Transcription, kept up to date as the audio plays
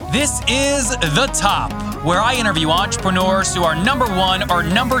This is The Top, where I interview entrepreneurs who are number one or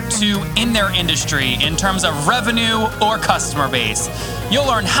number two in their industry in terms of revenue or customer base. You'll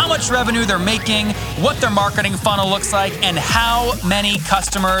learn how much revenue they're making, what their marketing funnel looks like, and how many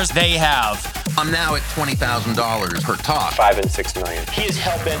customers they have. I'm now at $20,000 per top. 5 and 6 million. He is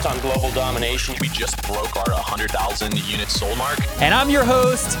hell-bent on global domination. We just broke our 100,000 units sold mark. And I'm your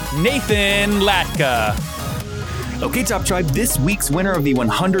host, Nathan Latka. Okay, Top Tribe, this week's winner of the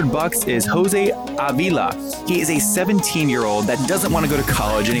 $100 is Jose Avila. He is a 17-year-old that doesn't want to go to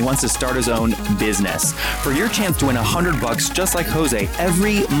college and he wants to start his own business. For your chance to win $100 just like Jose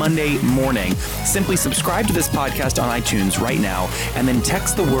every Monday morning, simply subscribe to this podcast on iTunes right now and then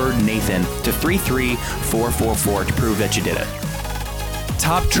text the word Nathan to 33444 to prove that you did it.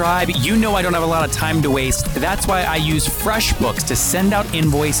 Top Tribe, you know I don't have a lot of time to waste. That's why I use FreshBooks to send out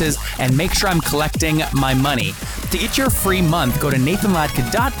invoices and make sure I'm collecting my money. To get your free month, go to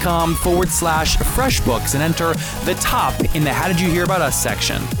nathanlatka.com/FreshBooks and enter the top in the How Did You Hear About Us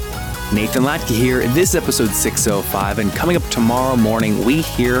section. Nathan Latka here. This is episode 605, and coming up tomorrow morning, we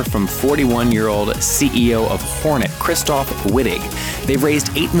hear from 41-year-old CEO of Hornet, Christoph Wittig. They've raised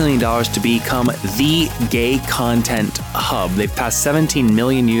 $8 million to become the gay content hub. They've passed 17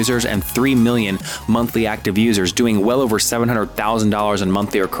 million users and 3 million monthly active users, doing well over $700,000 in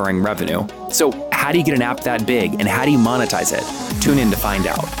monthly recurring revenue. So how do you get an app that big, and how do you monetize it? Tune in to find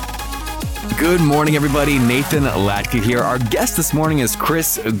out. Good morning, everybody. Nathan Latka here. Our guest this morning is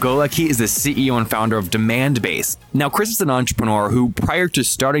Chris Golek. He is the CEO and founder of Demandbase. Now, Chris is an entrepreneur who, prior to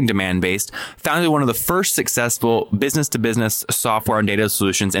starting Demandbase, founded one of the first successful business-to-business software and data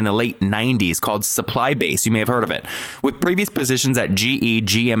solutions in the late 90s called SupplyBase. You may have heard of it. With previous positions at GE,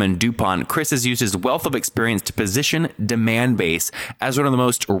 GM, and DuPont, Chris has used his wealth of experience to position Demandbase as one of the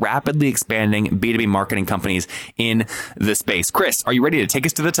most rapidly expanding B2B marketing companies in the space. Chris, are you ready to take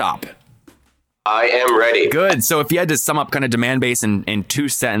us to the top? I am ready. Good. So if you had to sum up kind of Demandbase in 2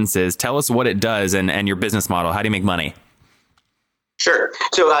 sentences, tell us what it does and your business model. How do you make money? Sure.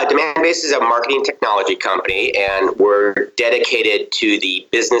 So Demandbase is a marketing technology company, and we're dedicated to the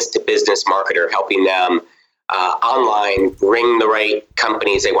business-to-business marketer, helping them online bring the right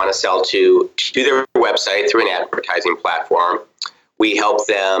companies they want to sell to their website through an advertising platform. We help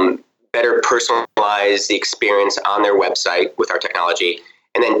them better personalize the experience on their website with our technology,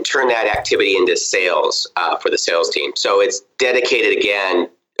 and then turn that activity into sales for the sales team. So it's dedicated, again,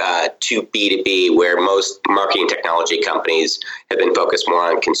 to B2B, where most marketing technology companies have been focused more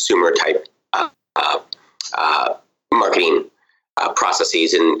on consumer-type marketing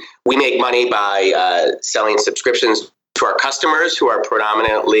processes. And we make money by selling subscriptions to our customers, who are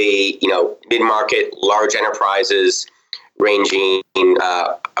predominantly, mid-market, large enterprises, ranging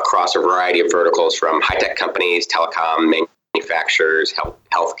across a variety of verticals, from high-tech companies, telecom, manufacturers,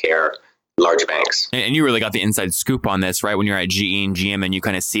 healthcare, large banks. And you really got the inside scoop on this, right? When you're at GE and GM and you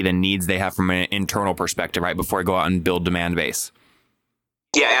kind of see the needs they have from an internal perspective, right? Before you go out and build Demandbase.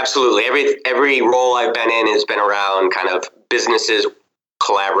 Yeah, absolutely. Every role I've been in has been around kind of businesses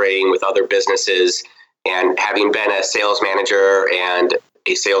collaborating with other businesses, and having been a sales manager and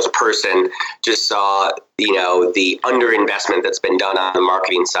a salesperson, just saw, the underinvestment that's been done on the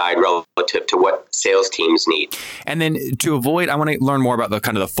marketing side relative to what sales teams need. And then to avoid, I want to learn more about the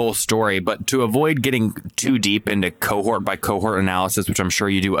kind of the full story, but to avoid getting too deep into cohort by cohort analysis, which I'm sure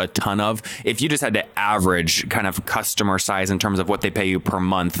you do a ton of, if you just had to average kind of customer size in terms of what they pay you per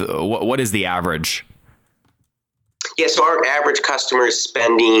month, what is the average? Yeah, so our average customer is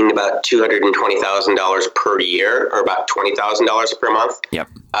spending about $220,000 per year, or about $20,000 per month. Yep.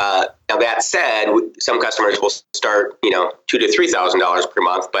 Now that said, some customers will start, $2,000 to $3,000 per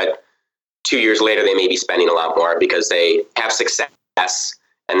month, but 2 years later they may be spending a lot more because they have success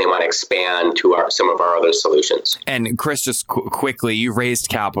and they want to expand to some of our other solutions. And Chris, just quickly, you've raised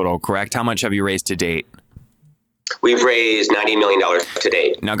capital, correct? How much have you raised to date? We've raised $90 million to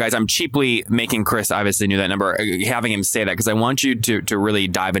date. Now, guys, I'm cheaply making Chris obviously knew that number, having him say that, because I want you to really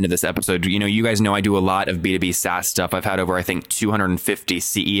dive into this episode. You guys know I do a lot of B2B SaaS stuff. I've had over, I think, 250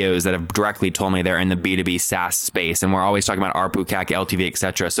 CEOs that have directly told me they're in the B2B SaaS space. And we're always talking about ARPU, CAC, LTV, et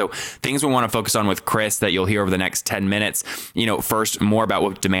cetera. So things we want to focus on with Chris that you'll hear over the next 10 minutes. First, more about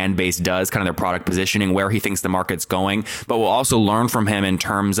what Demandbase does, kind of their product positioning, where he thinks the market's going. But we'll also learn from him in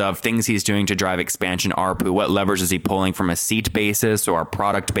terms of things he's doing to drive expansion ARPU. What levers is he pulling from a seat basis or a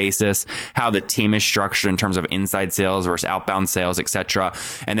product basis, how the team is structured in terms of inside sales versus outbound sales, et cetera.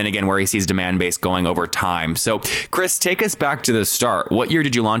 And then again, where he sees Demandbase going over time. So Chris, take us back to the start. What year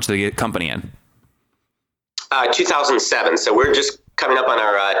did you launch the company in? 2007. So we're just coming up on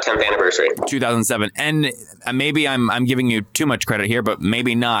our 10th anniversary. 2007. And maybe I'm giving you too much credit here, but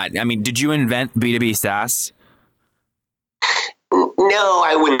maybe not. I mean, did you invent B2B SaaS? No,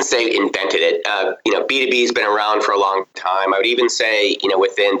 I wouldn't say invented it. B2B has been around for a long time. I would even say,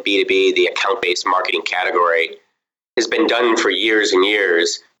 within B2B, the account-based marketing category has been done for years and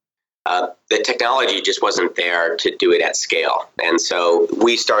years. The technology just wasn't there to do it at scale. And so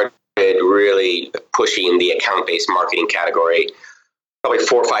we started really pushing the account-based marketing category probably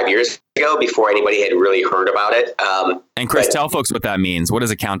 4 or 5 years ago before anybody had really heard about it. And Chris, tell folks what that means. What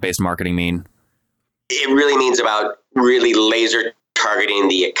does account-based marketing mean? It really means about really laser targeting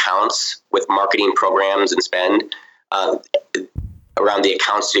the accounts with marketing programs and spend around the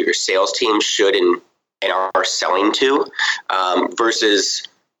accounts that your sales team should and are selling to versus,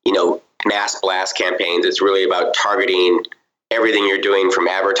 mass blast campaigns. It's really about targeting everything you're doing from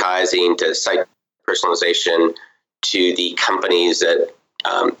advertising to site personalization to the companies that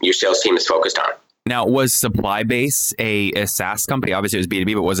your sales team is focused on. Now, was SupplyBase a SaaS company? Obviously, it was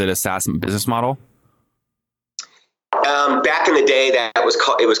B2B, but was it a SaaS business model? Back in the day,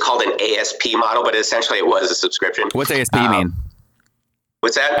 it was called an ASP model, but essentially it was a subscription. What's ASP mean?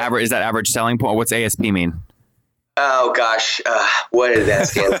 What's that? Is that average selling point? What's ASP mean? Oh gosh, what did that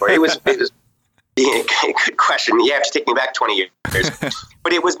stand for? It was yeah, good question. You have to take me back 20 years,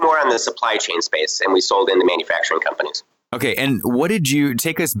 but it was more on the supply chain space, and we sold into manufacturing companies. Okay, and what did you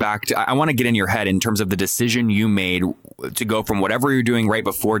take us back to? I want to get in your head in terms of the decision you made to go from whatever you're doing right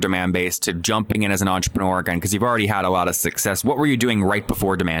before Demandbase to jumping in as an entrepreneur again, because you've already had a lot of success. What were you doing right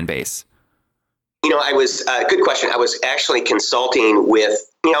before Demandbase? I was good question. I was actually consulting with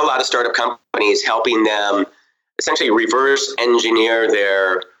a lot of startup companies, helping them essentially reverse engineer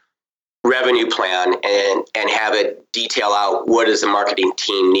their revenue plan and have it detail out what does the marketing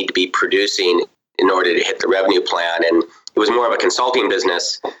team need to be producing in order to hit the revenue plan. And it was more of a consulting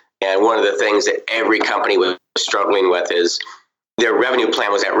business. And one of the things that every company was struggling with is their revenue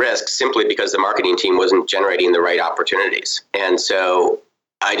plan was at risk simply because the marketing team wasn't generating the right opportunities. And so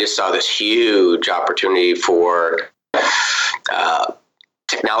I just saw this huge opportunity for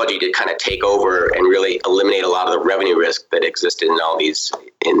technology to kind of take over and really eliminate a lot of the revenue risk that existed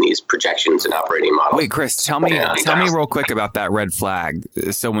in these projections and operating models. Wait, Chris, tell me real quick about that red flag.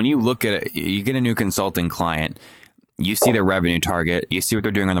 So when you look at it, you get a new consulting client, you see their revenue target, you see what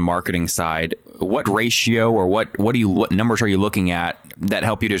they're doing on the marketing side. What ratio or what numbers are you looking at that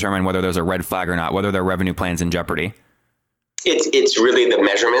help you determine whether there's a red flag or not, whether their revenue plan's in jeopardy? It's really the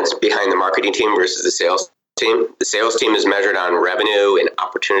measurements behind the marketing team versus the sales team. The sales team is measured on revenue and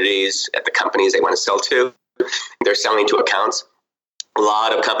opportunities at the companies they want to sell to. They're selling to accounts. A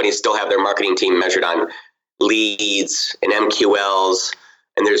lot of companies still have their marketing team measured on leads and MQLs,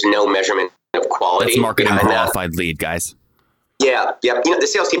 and there's no measurement of quality. That's marketing qualified lead, guys. Yeah. The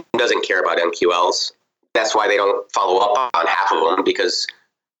sales team doesn't care about MQLs. That's why they don't follow up on half of them, because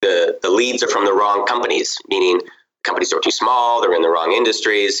the leads are from the wrong companies, meaning companies are too small, they're in the wrong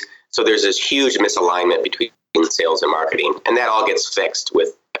industries. So there's this huge misalignment between sales and marketing, and that all gets fixed with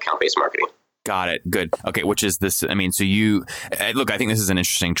account-based marketing. Got it. Good. Okay. Which is this? I mean, so you look, I think this is an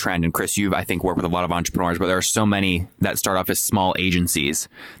interesting trend. And Chris, you've, I think, worked with a lot of entrepreneurs, but there are so many that start off as small agencies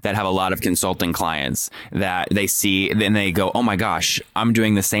that have a lot of consulting clients that they see, then they go, oh my gosh, I'm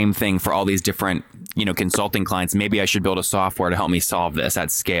doing the same thing for all these different, consulting clients. Maybe I should build a software to help me solve this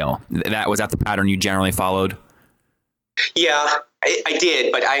at scale. Was that the pattern you generally followed? Yeah, I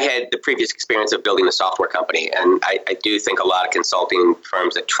did, but I had the previous experience of building a software company. And I do think a lot of consulting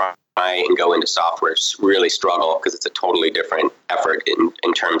firms that try and go into software really struggle because it's a totally different effort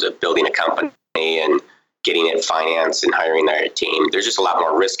in terms of building a company and getting it financed and hiring their team. There's just a lot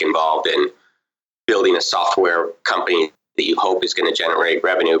more risk involved in building a software company that you hope is going to generate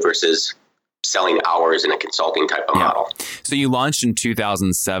revenue versus selling hours in a consulting type of model. So you launched in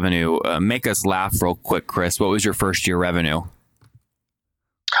 2007. Make us laugh real quick, Chris. What was your first year revenue?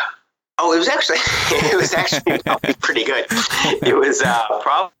 Oh, it was actually pretty good. It was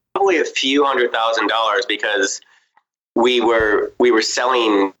probably a few $100,000 because we were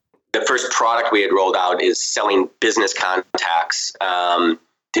selling, the first product we had rolled out is selling business contacts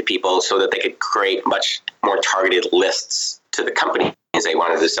to people so that they could create much more targeted lists to the companies they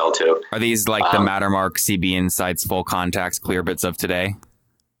wanted to sell to. Are these like the Mattermark, CB Insights, Full Contacts, Clearbits of today?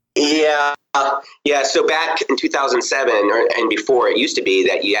 Yeah. So back in 2007 and before, it used to be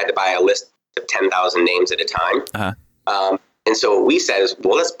that you had to buy a list of 10,000 names at a time. Uh-huh. And so what we said is,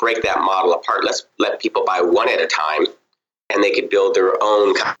 well, let's break that model apart. Let's let people buy one at a time, and they could build their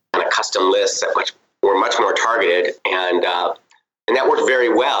own kind of custom lists that were much more targeted. And that worked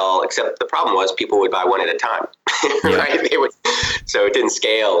very well, except the problem was people would buy one at a time, right? So it didn't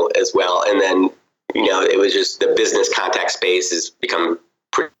scale as well. And then, it was just the business contact space has become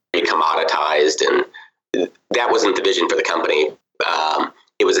pretty commoditized, and that wasn't the vision for the company.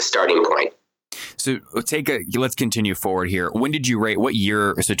 It was a starting point. So let's continue forward here. When did you rate, what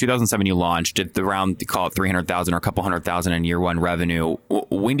year? So 2007 you launched at around, call it 300,000 or a couple $100,000 in year one revenue.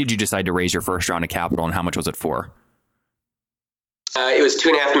 When did you decide to raise your first round of capital, and how much was it for? It was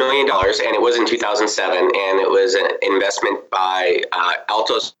 $2.5 million, and it was in 2007, and it was an investment by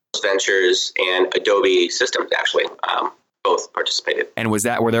Altos Ventures and Adobe Systems, actually. Both participated. And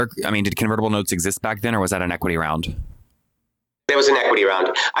did convertible notes exist back then, or was that an equity round? There was an equity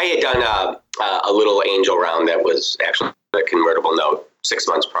round. I had done a little angel round that was actually a convertible note 6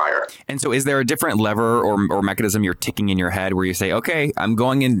 months prior. And so is there a different lever or mechanism you're ticking in your head where you say, okay, I'm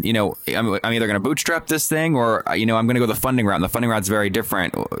going in, I'm either going to bootstrap this thing or, I'm going to go the funding route. And the funding route's very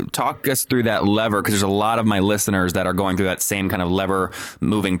different. Talk us through that lever, because there's a lot of my listeners that are going through that same kind of lever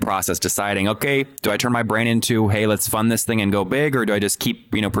moving process, deciding, okay, do I turn my brain into, hey, let's fund this thing and go big, or do I just keep,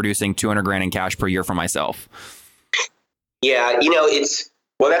 producing $200,000 in cash per year for myself? Yeah,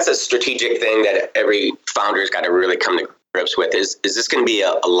 that's a strategic thing that every founder's got to really come to grips with. Is this going to be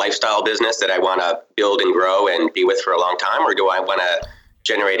a lifestyle business that I want to build and grow and be with for a long time, or do I want to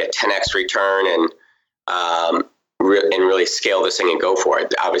generate a 10x return and really scale this thing and go for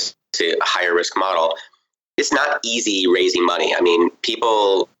it? Obviously, a higher risk model. It's not easy raising money. I mean,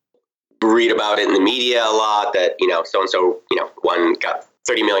 people read about it in the media a lot that so and so one got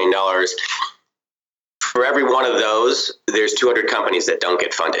 $30 million. For every one of those, there's 200 companies that don't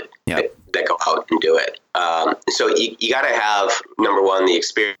get funded, that go out and do it. So you got to have, number one, the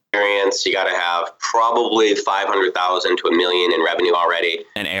experience. You got to have probably 500,000 to $1 million in revenue already.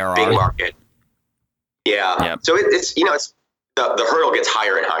 An ARR. Big market. Yeah. Yep. So it's the hurdle gets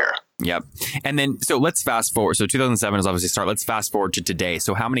higher and higher. Yep. And then, so let's fast forward. So 2007 is obviously start. Let's fast forward to today.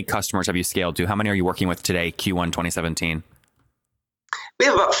 So how many customers have you scaled to? How many are you working with today, Q1 2017? We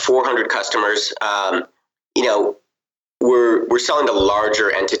have about 400 customers. We're selling to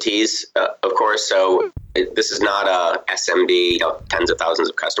larger entities, of course. So this is not a SMB, tens of thousands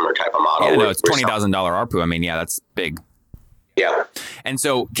of customer type of model. Yeah, no, it's $20,000 ARPU. I mean, yeah, that's big. Yeah. And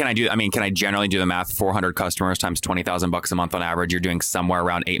so can I generally do the math? 400 customers times $20,000 a month on average. You're doing somewhere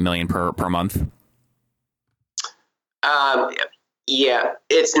around $8 million per month. Yeah,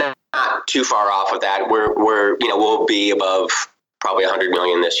 it's not too far off of that. We'll be above probably 100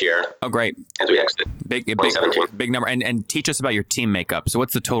 million this year. Oh, great. As we exit. Big number. And teach us about your team makeup. So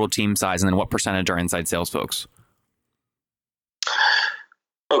what's the total team size, and then what percentage are inside sales folks?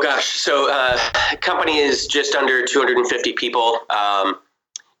 Oh gosh. So company is just under 250 people.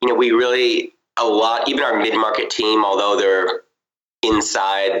 We really, even our mid-market team, although they're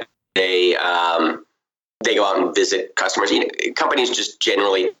inside, they go out and visit customers. Companies just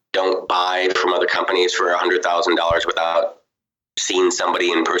generally don't buy from other companies for $100,000 without seeing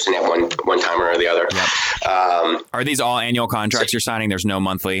somebody in person at one time or the other. Yep. Are these all annual contracts you're signing? There's no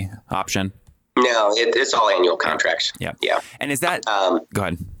monthly option? No, it's all annual contracts. Yeah. Yeah. And is that, go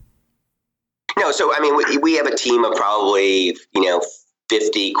ahead. No, so we have a team of probably,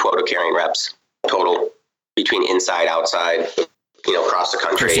 50 quota carrying reps total between inside, outside, across the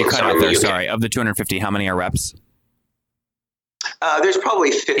country. Chris, you cut out there, sorry. Of the 250, how many are reps? There's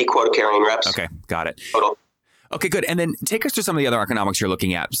probably 50 quota carrying reps. Okay, got it. Total. Okay, good. And then take us through some of the other economics you're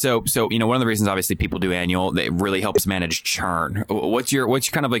looking at. So one of the reasons obviously people do annual, it really helps manage churn. What's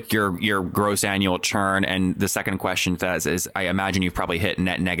kind of like your gross annual churn? And the second question to that is I imagine you've probably hit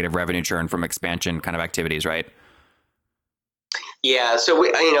net negative revenue churn from expansion kind of activities, right? Yeah, so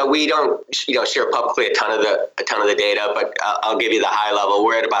we don't share publicly a ton of the data, but I'll give you the high level.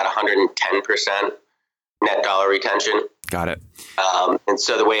 We're at about 110% net dollar retention. Got it. And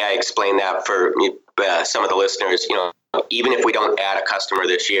so the way I explain that for some of the listeners, even if we don't add a customer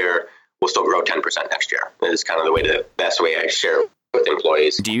this year, we'll still grow 10% next year. It's kind of the best way I share with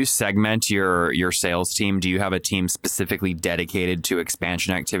employees. Do you segment your sales team? Do you have a team specifically dedicated to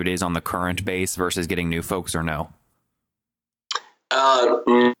expansion activities on the current base versus getting new folks, or no?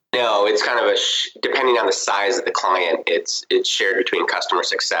 No, it's kind of depending on the size of the client, it's shared between customer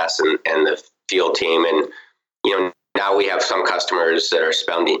success and the field team. And, now we have some customers that are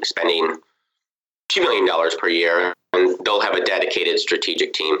spending $2 million per year, and they'll have a dedicated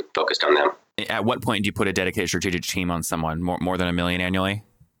strategic team focused on them. At what point do you put a dedicated strategic team on someone? More than $1 million annually?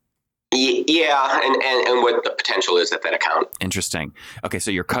 Yeah, and what the potential is at that account. Interesting. Okay,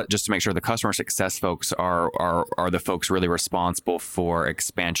 so just to make sure, the customer success folks are the folks really responsible for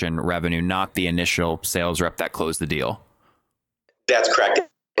expansion revenue, not the initial sales rep that closed the deal. That's correct.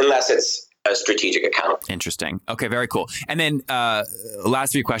 Unless it's a strategic account. Interesting. Okay, very cool. And then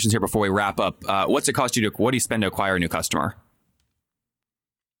last few questions here before we wrap up. What do you spend to acquire a new customer?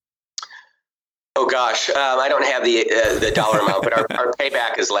 Oh gosh, I don't have the dollar amount, but our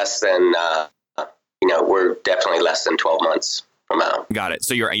payback is less than, we're definitely less than 12 months from now. Got it.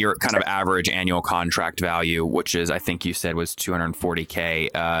 So your kind of average annual contract value, which is, I think you said was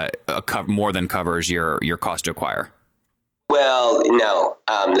 $240K, more than covers your cost to acquire. Well, no,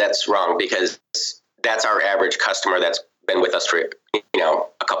 that's wrong, because that's our average customer that's been with us for, a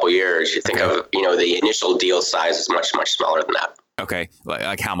couple of years. You think of, the initial deal size is much, much smaller than that. Okay.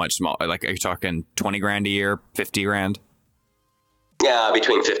 Like how much small? Like, are you talking 20 grand a year, 50 grand? Yeah,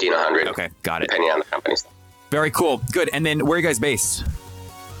 between 50 and 100. Okay. Got it. Depending on the companies. Very cool. Good. And then where are you guys based?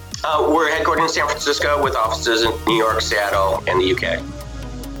 We're headquartered in San Francisco with offices in New York, Seattle, and the UK.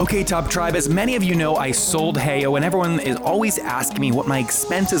 Okay, Top Tribe, as many of you know, I sold Heyo, and everyone is always asking me what my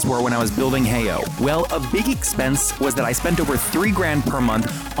expenses were when I was building Heyo. Well, a big expense was that I spent over $3 grand per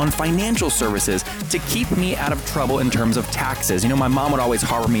month on financial services to keep me out of trouble in terms of taxes. My mom would always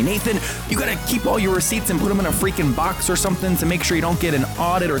harbor me, Nathan, you gotta keep all your receipts and put them in a freaking box or something to make sure you don't get an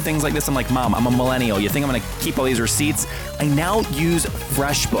audit or things like this. I'm like, Mom, I'm a millennial. You think I'm gonna keep all these receipts? I now use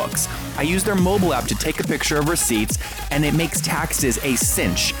FreshBooks. I use their mobile app to take a picture of receipts, and it makes taxes a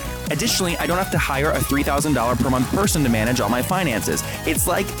cinch. Additionally, I don't have to hire a $3,000 per month person to manage all my finances. It's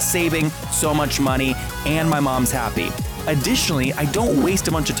like saving so much money, and my mom's happy. Additionally, I don't waste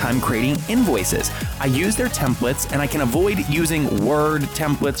a bunch of time creating invoices. I use their templates, and I can avoid using Word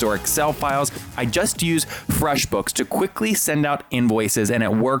templates or Excel files. I just use FreshBooks to quickly send out invoices, and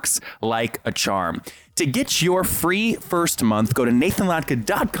it works like a charm. To get your free first month, go to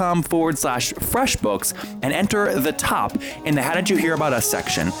nathanlatka.com/FreshBooks and enter the top in the How Did You Hear About Us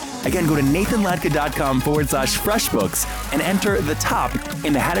section. Again, go to nathanlatka.com/FreshBooks and enter the top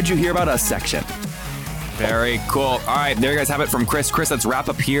in the How Did You Hear About Us section. Very cool. All right, there you guys have it from Chris. Chris, let's wrap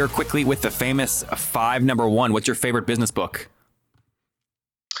up here quickly with the famous 5 number 1. What's your favorite business book?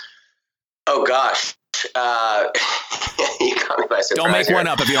 Oh, gosh. You caught me by surprise. Don't make one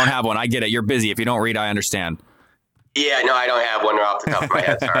up if you don't have one. I get it. You're busy. If you don't read, I understand. Yeah, no, I don't have one off the top of my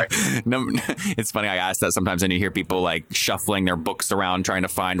head. Sorry. No, it's funny. I ask that sometimes, and you hear people like shuffling their books around trying to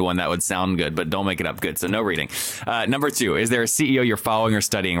find one that would sound good, but don't make it up. Good. So no reading. Number 2, is there a CEO you're following or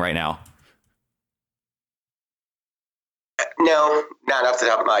studying right now? No, not off the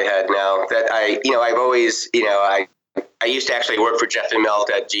top of my head. No, that I've always, I used to actually work for Jeff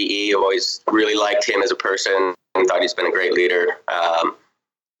Immelt at GE. I've always really liked him as a person and thought he's been a great leader.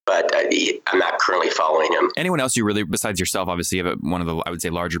 But I'm not currently following him. Anyone else you really, besides yourself, obviously you have one of the, I would say,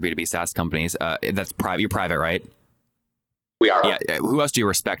 larger B2B SaaS companies. That's private. You're private, right? We are. Yeah. Who else do you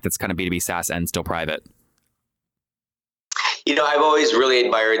respect that's kind of B2B SaaS and still private? I've always really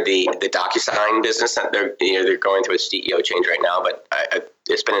admired the DocuSign business. They're going through a CEO change right now, but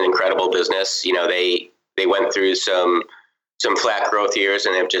it's been an incredible business. They went through some flat growth years,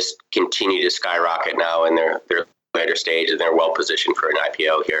 and they've just continued to skyrocket now in their later stage, and they're well positioned for an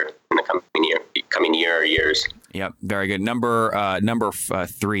IPO here in the coming year or years. Yep, very good. Number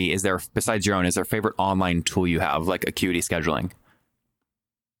 3, is there, besides your own, is there a favorite online tool you have, like Acuity Scheduling?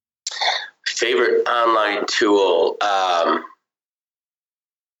 Favorite online tool?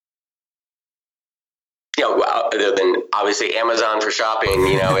 Other than obviously Amazon for shopping,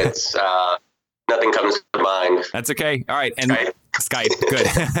 it's nothing comes to mind. That's okay. All right. And Skype. Good.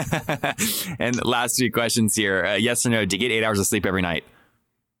 And last 2 questions here. Yes or no? Do you get 8 hours of sleep every night?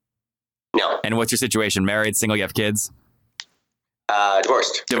 No. And what's your situation? Married, single, you have kids?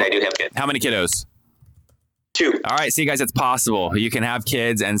 Divorced. But I do have kids. How many kiddos? 2. All right. See, guys, it's possible. You can have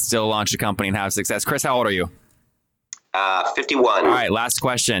kids and still launch a company and have success. Chris, how old are you? 51. All right, last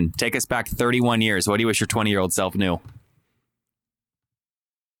question. Take us back 31 years. What do you wish your 20-year-old self knew?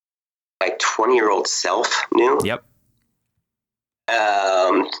 My 20-year-old self knew? Yep.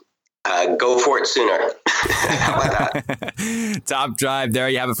 Go for it sooner. How about that? Top Tribe. There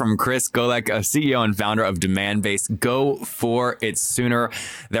you have it from Chris Golek, CEO and founder of Demandbase. Go for it sooner.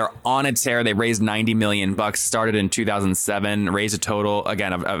 They're on a tear. They raised $90 million. Started in 2007. Raised a total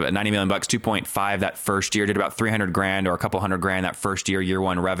again of $90 million. 2.5 that first year. Did about 300 grand or a couple hundred grand that first year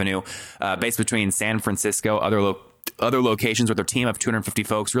 1 revenue. Based between San Francisco, other locations with their team of 250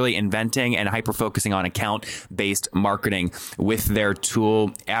 folks, really inventing and hyper-focusing on account-based marketing with their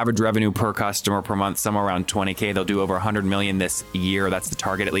tool. Average revenue per customer per month, somewhere around 20K. They'll do over 100 million this year. That's the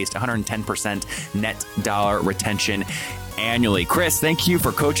target, at least 110% net dollar retention annually. Chris, thank you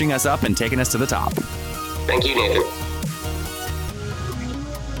for coaching us up and taking us to the top. Thank you, Nathan.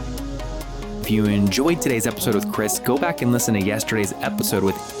 If you enjoyed today's episode with Chris, go back and listen to yesterday's episode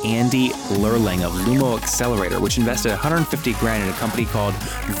with Andy Lerling of Lumo Accelerator, which invested $150,000 in a company called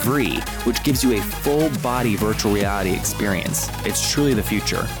Vree, which gives you a full-body virtual reality experience. It's truly the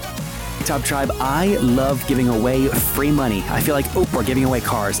future. Top Tribe, I love giving away free money. I feel like Oprah giving away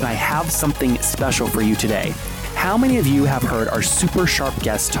cars, and I have something special for you today. How many of you have heard our super sharp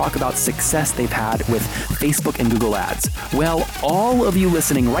guests talk about success they've had with Facebook and Google Ads? Well, all of you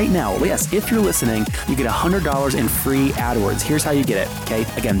listening right now, yes, if you're listening, you get $100 in free AdWords. Here's how you get it, okay?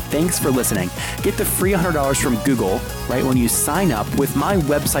 Again, thanks for listening. Get the free $100 from Google right when you sign up with my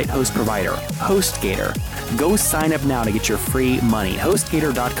website host provider, HostGator. Go sign up now to get your free money.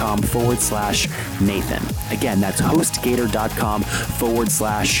 HostGator.com/Nathan. Again, that's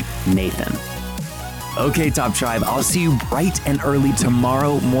HostGator.com/Nathan. Okay, Top Tribe, I'll see you bright and early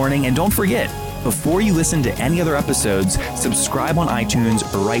tomorrow morning. And don't forget, before you listen to any other episodes, subscribe on iTunes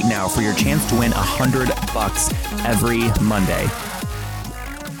right now for your chance to win $100 every Monday.